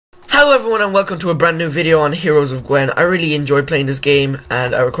Hello everyone and welcome to a brand new video on Heroes of Gwen. I really enjoyed playing this game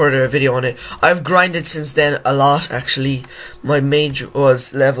and I recorded a video on it. I've grinded since then a lot actually. My mage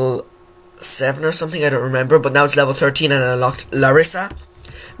was level 7 or something, I don't remember, but now it's level 13 and I unlocked Larissa.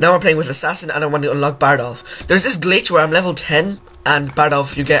 Now we're playing with Assassin and I want to unlock Bardolph. There's this glitch where I'm level 10 and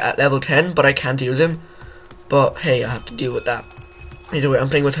Bardolph you get at level 10 but I can't use him. But hey, I have to deal with that. Either way, I'm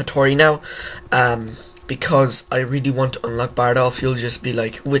playing with Hattori now. Because I really want to unlock Bardolph. You'll just be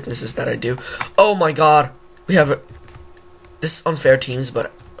like witnesses that I do. Oh my god, we have this is unfair teams,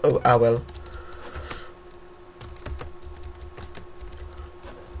 but well.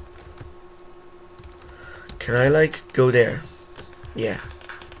 Can I like go there? Yeah.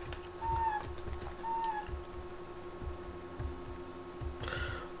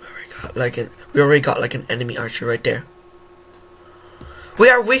 We already got like an enemy archer right there. We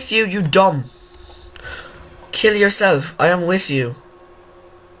are with you, you dumb. Kill yourself. I am with you.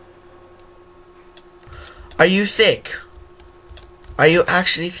 Are you thick? Are you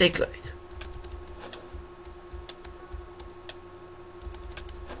actually thick like?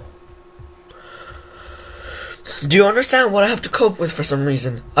 Do you understand what I have to cope with for some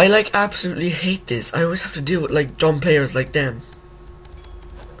reason? I like absolutely hate this. I always have to deal with like dumb players like them.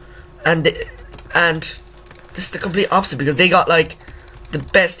 And this is the complete opposite because they got like the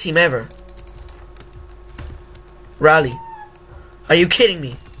best team ever. Rally. Are you kidding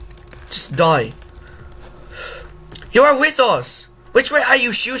me? Just die. You are with us. Which way are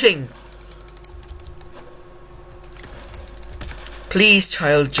you shooting? Please,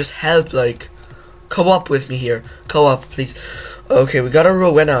 child, just help, like. Co-op with me here. Co-op, please. Okay, we got a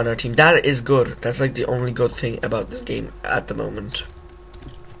Rowena on our team. That is good. That's like the only good thing about this game at the moment.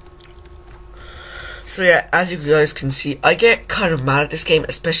 So yeah, as you guys can see, I get kind of mad at this game,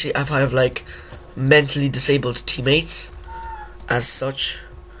 especially if I have like mentally disabled teammates as such.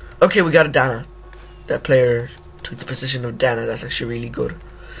 Okay, we got a Dana. That player took the position of Dana. That's actually really good.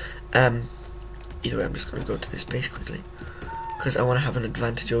 Either way, I'm just gonna go to this base quickly because I want to have an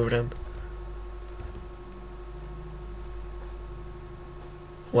advantage over them.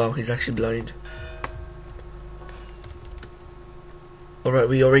 Wow, he's actually blind. Alright,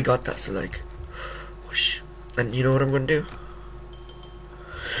 we already got that, so like whoosh. And you know what I'm gonna do?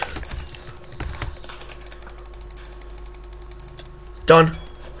 Done.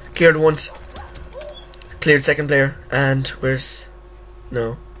 Cleared once. Cleared second player. And where's...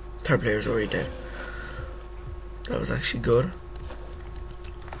 No. Third player's already dead. That was actually good.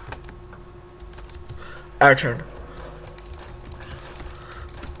 Our turn.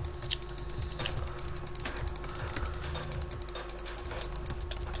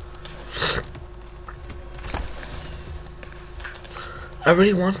 I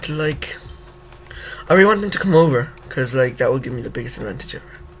really want to like... I really want them to come over, because like that will give me the biggest advantage ever.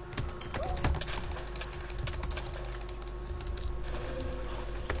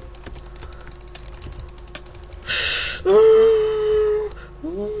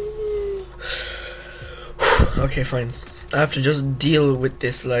 Okay, fine. I have to just deal with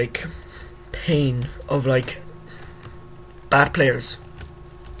this like pain of like bad players.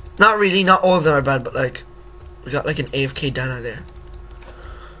 Not really, not all of them are bad, but like we got like an AFK Dana there.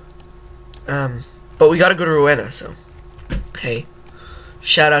 But we got a good Rowena, so hey,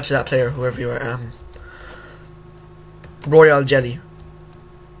 shout out to that player, whoever you are. Royal Jelly.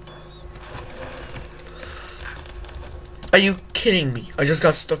 Are you kidding me? I just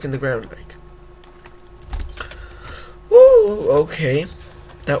got stuck in the ground, like. Woo, okay.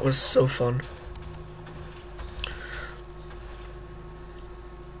 That was so fun.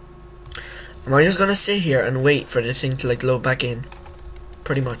 Am I just gonna sit here and wait for the thing to like load back in?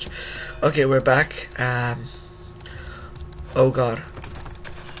 Pretty much. Okay, we're back. Oh god.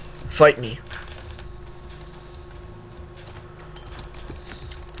 Fight me.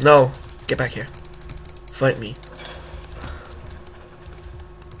 No. Get back here. Fight me.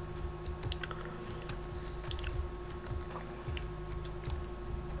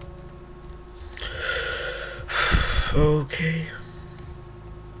 Okay.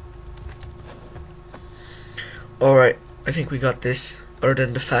 Alright, I think we got this. Other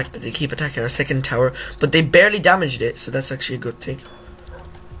than the fact that they keep attacking our second tower, but they barely damaged it, so that's actually a good thing.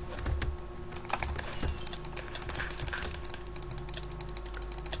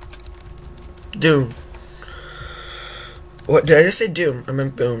 Doom. What did I just say? Doom. I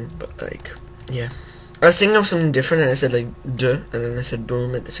meant boom, but like, yeah. I was thinking of something different, and I said like duh, and then I said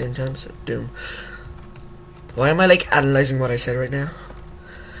boom at the same time, so doom. Why am I like analyzing what I said right now?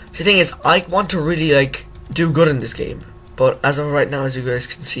 The thing is, I want to really like do good in this game. But as of right now, as you guys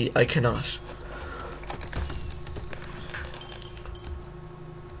can see, I cannot.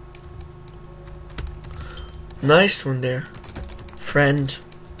 Nice one there. Friend.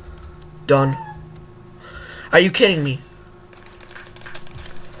 Done. Are you kidding me?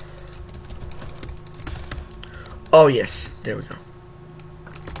 Oh yes, there we go.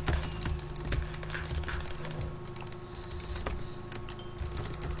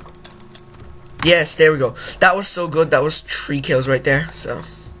 Yes, there we go. That was so good. That was 3 kills right there. So,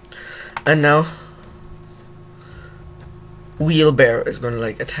 and now Wheelbarrow is gonna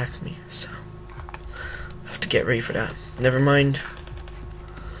like attack me. So I have to get ready for that. Never mind.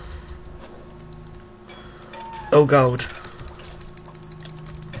 Oh God.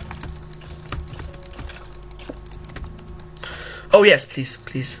 Oh yes, please,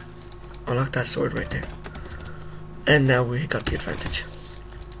 please. Unlock that sword right there. And now we got the advantage.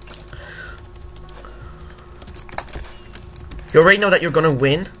 You already know that you're gonna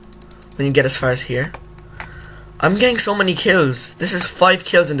win when you get as far as here. I'm getting so many kills. This is 5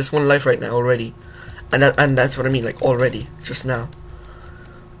 kills in this one life right now already. And that's what I mean, like already, just now.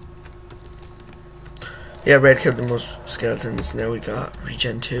 Yeah, Red killed the most skeletons. Now we got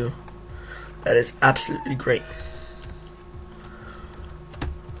regen 2. That is absolutely great.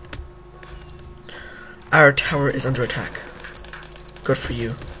 Our tower is under attack. Good for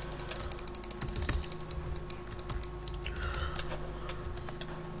you.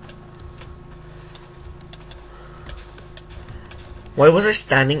 Why was I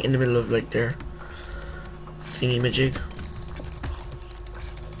standing in the middle of like their thingy-majig?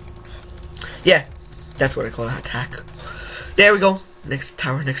 Yeah, that's what I call an attack. There we go. Next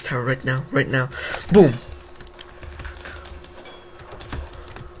tower, right now, right now. Boom.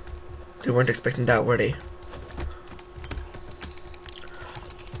 They weren't expecting that, were they?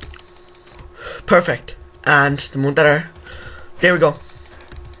 Perfect. And the moment that are... There we go.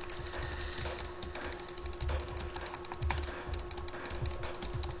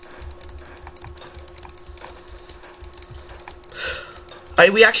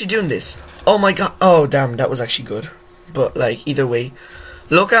 Are we actually doing this? Oh my God. Oh damn, that was actually good. But like, either way,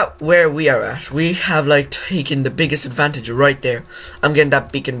 look at where we are at. We have like taken the biggest advantage right there. I'm getting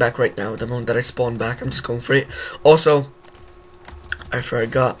that beacon back right now. The moment that I spawn back, I'm just going for it. Also, I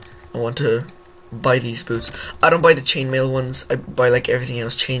forgot, I want to buy these boots. I don't buy the chainmail ones. I buy like everything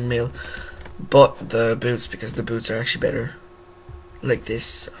else chainmail. But the boots, because the boots are actually better. Like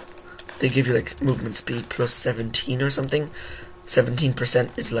this. They give you like movement speed plus 17 or something.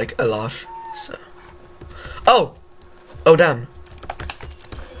 17% is like a lot. So. Oh! Oh damn.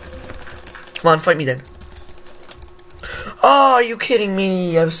 Come on, fight me then. Oh, are you kidding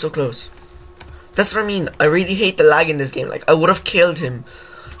me? I was so close. That's what I mean. I really hate the lag in this game. Like, I would have killed him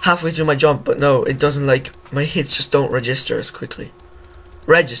halfway through my jump, but no, it doesn't, like, my hits just don't register as quickly.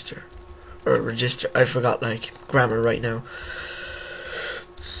 Register. Or register. I forgot, like, grammar right now.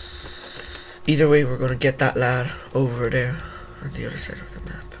 Either way, we're gonna get that lad over there on the other side of the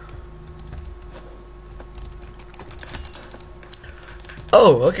map.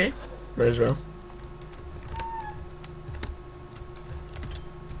 Oh, okay. Might as well.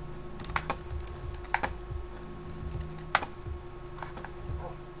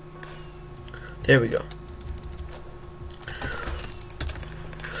 There we go.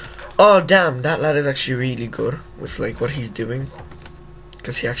 Oh damn, that lad is actually really good with like what he's doing.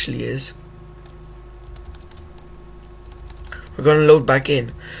 Because he actually is. We're gonna load back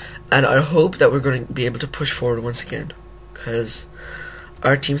in. And I hope that we're gonna be able to push forward once again. Because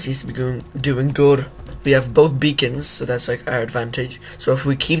our team seems to be doing good. We have both beacons, so that's like our advantage. So if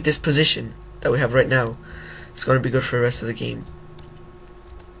we keep this position that we have right now, it's gonna be good for the rest of the game.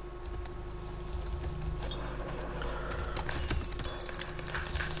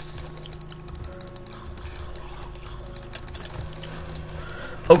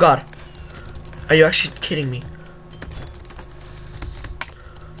 Oh God, are you actually kidding me?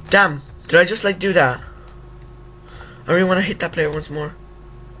 Damn, did I just like do that? I really want to hit that player once more.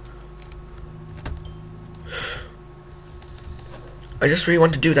 I just really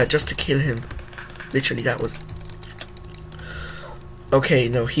want to do that just to kill him. Literally, that was... Okay,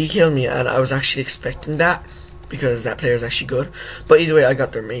 no, he killed me and I was actually expecting that. Because that player is actually good. But either way, I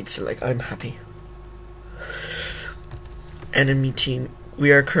got their mate, so like, I'm happy. Enemy team.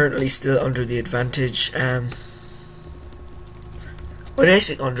 We are currently still under the advantage. What did I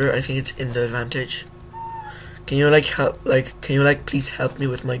say under? I think it's in the advantage. Can you like help? Like, can you like please help me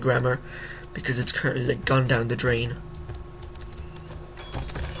with my grammar, because it's currently like gone down the drain.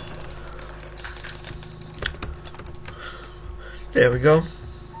 There we go.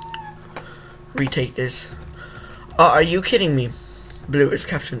 Retake this. Oh, are you kidding me? Blue is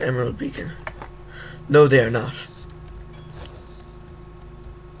capturing Emerald Beacon. No, they are not.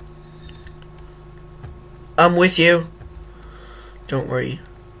 I'm with you. Don't worry.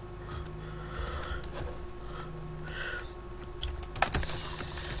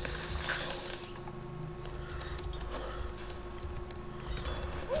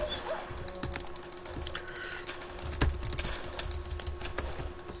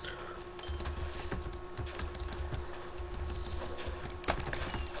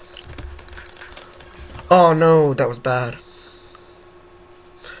 Oh no, that was bad.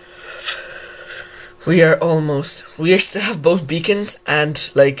 We still have both beacons,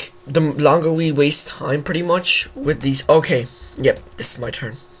 and like the longer we waste time pretty much with these. Okay, yep, this is my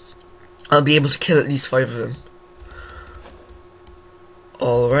turn. I'll be able to kill at least 5 of them.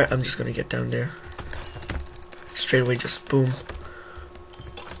 Alright, I'm just gonna get down there. Straight away, just boom.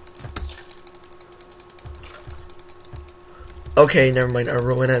 Okay, never mind, our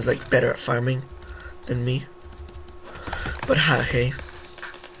Rowena is like better at farming than me. But hey.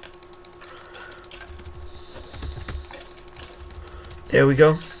 There we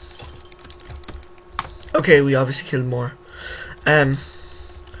go. Okay, we obviously killed more. Anyway,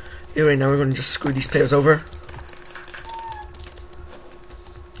 now we're gonna just screw these players over.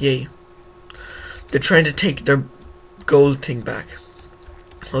 Yay. They're trying to take their gold thing back.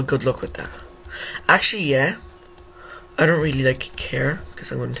 Well, good luck with that. Actually, yeah. I don't really like care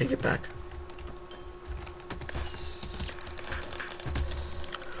because I'm gonna take it back.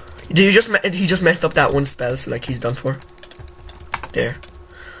 He just messed up that one spell, so like he's done for. There.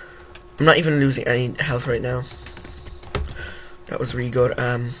 I'm not even losing any health right now. That was really good.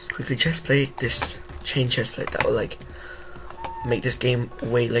 Quickly chest plate. This chain chest plate, that will like make this game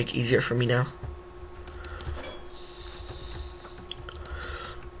way like easier for me now.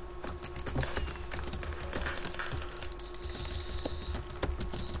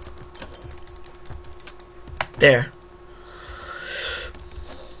 There.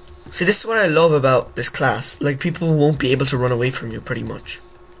 See, this is what I love about this class. Like, people won't be able to run away from you, pretty much.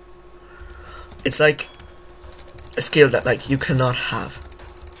 It's like a skill that, like, you cannot have.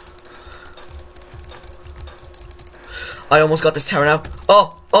 I almost got this tower now.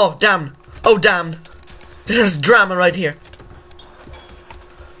 Oh, damn. Oh, damn. There's drama right here.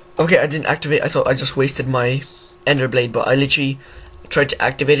 Okay, I didn't activate. I thought I just wasted my ender blade, but I literally tried to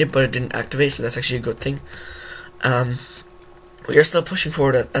activate it, but it didn't activate, so that's actually a good thing. We are still pushing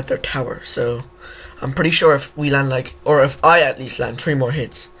forward at their tower, so I'm pretty sure if we land like, or if I at least land 3 more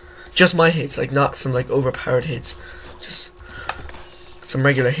hits, just my hits, like not some like overpowered hits, just some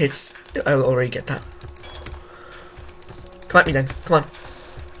regular hits, I'll already get that. Come at me then, come on.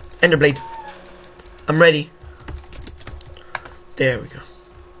 Ender blade. I'm ready. There we go.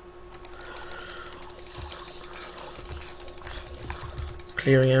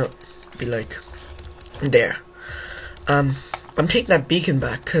 Clearing out, be like, there. I'm taking that beacon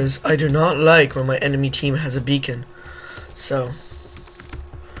back because I do not like when my enemy team has a beacon. So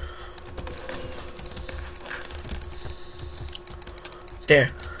there.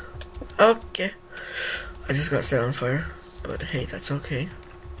 Okay. I just got set on fire, but hey, that's okay.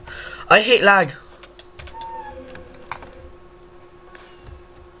 I hate lag.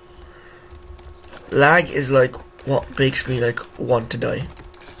 Lag is like what makes me like want to die.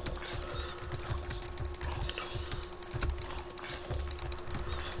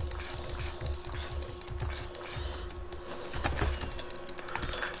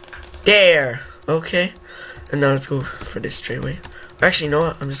 There! Okay. And now let's go for this straight away. Actually, you know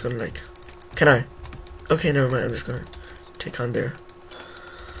what? I'm just gonna like... Can I? Okay, never mind. I'm just gonna take on there.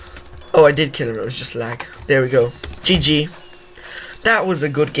 Oh, I did kill him. It was just lag. There we go. GG. That was a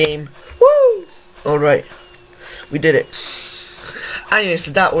good game. Woo! Alright. We did it. Anyway,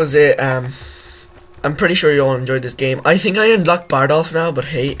 so that was it. I'm pretty sure you all enjoyed this game. I think I unlocked Bardolph now, but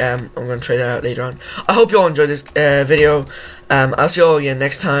hey, I'm gonna try that out later on. I hope you all enjoyed this video. I'll see you all again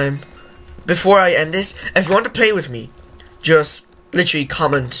next time. Before I end this, if you want to play with me, just literally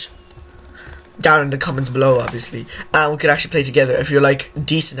comment down in the comments below, obviously, and we could actually play together. If you're like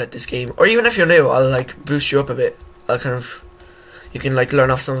decent at this game, or even if you're new, I'll like boost you up a bit. I'll kind of, you can like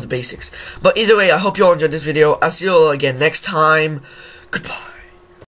learn off some of the basics. But either way, I hope you all enjoyed this video. I'll see you all again next time. Goodbye.